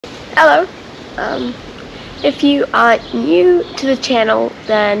Hello. If you are new to the channel,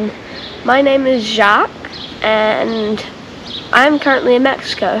 then my name is Jacques and I'm currently in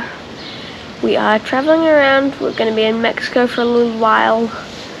Mexico. We are traveling around. We're going to be in Mexico for a little while.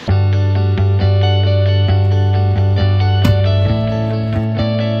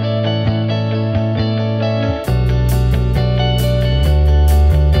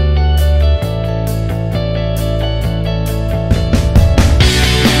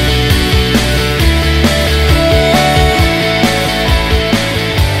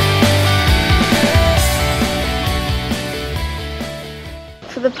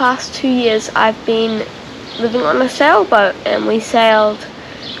 For the past 2 years I've been living on a sailboat, and we sailed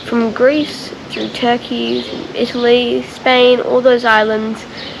from Greece through Turkey, Italy, Spain, all those islands,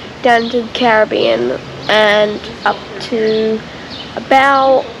 down to the Caribbean and up to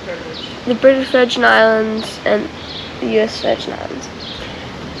about the British Virgin Islands and the US Virgin Islands.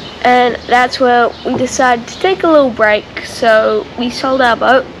 And that's where we decided to take a little break, so we sold our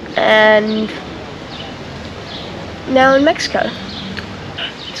boat and now in Mexico.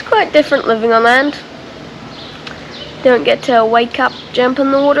 It's quite different living on land. Don't get to wake up, jump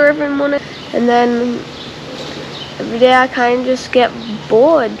in the water every morning, and then every day I kind of just get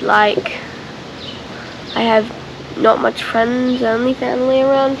bored. Like, I have not much friends, only family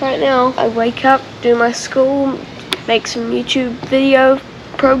around right now. I wake up, do my school, make some YouTube video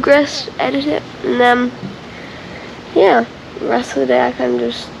progress, edit it, and then yeah, the rest of the day I kind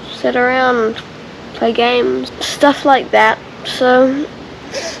of just sit around and play games, stuff like that. So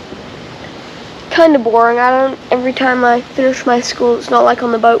kind of boring. Every time I finish my school, it's not like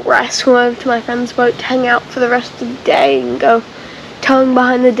on the boat where I swim over to my friend's boat to hang out for the rest of the day and go towing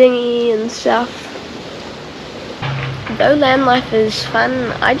behind the dinghy and stuff. Though land life is fun,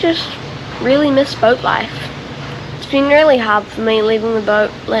 I just really miss boat life. It's been really hard for me leaving the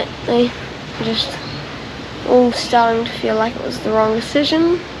boat lately. Just all starting to feel like it was the wrong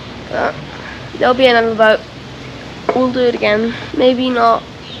decision. But there'll be another boat. We'll do it again. Maybe not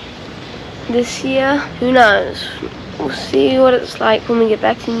this year, who knows. We'll see what it's like when we get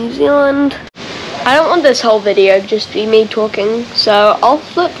back to New Zealand. I don't want this whole video just to be me talking, so I'll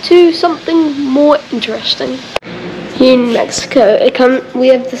flip to something more interesting. Here in Mexico, we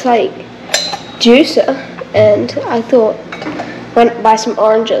have this like juicer, and I thought why not buy some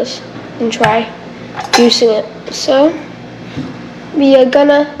oranges and try juicing it. So we are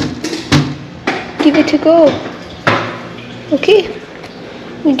gonna give it a go. Okay,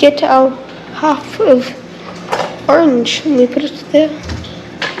 we get our half of orange and we put it there,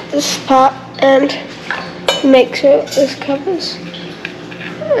 this part, and make sure this covers,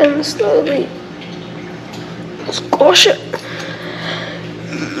 and slowly squash it.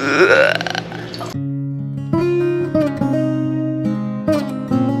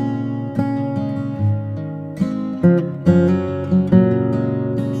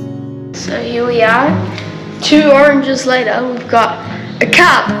 So here we are, 2 oranges later. We've got a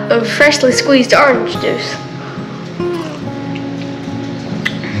cup of freshly squeezed orange juice.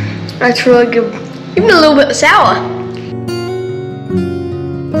 That's really good. Even a little bit sour.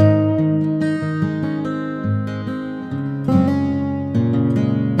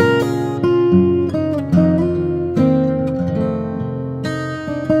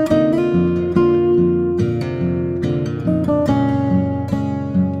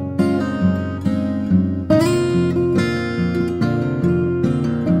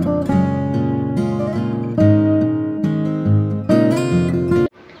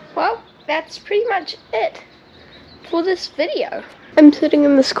 That's pretty much it for this video. I'm sitting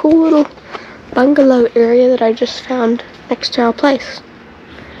in this cool little bungalow area that I just found next to our place,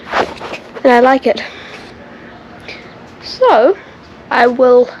 and I like it. So I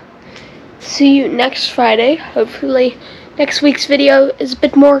will see you next Friday. Hopefully next week's video is a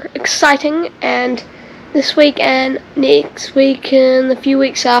bit more exciting, and this week and next week and a few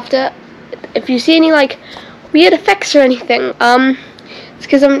weeks after, if you see any like weird effects or anything, it's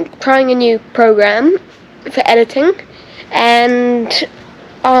because I'm trying a new program for editing, and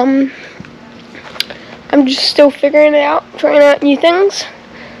I'm just still figuring it out, trying out new things.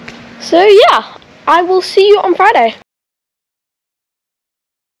 So yeah, I will see you on Friday.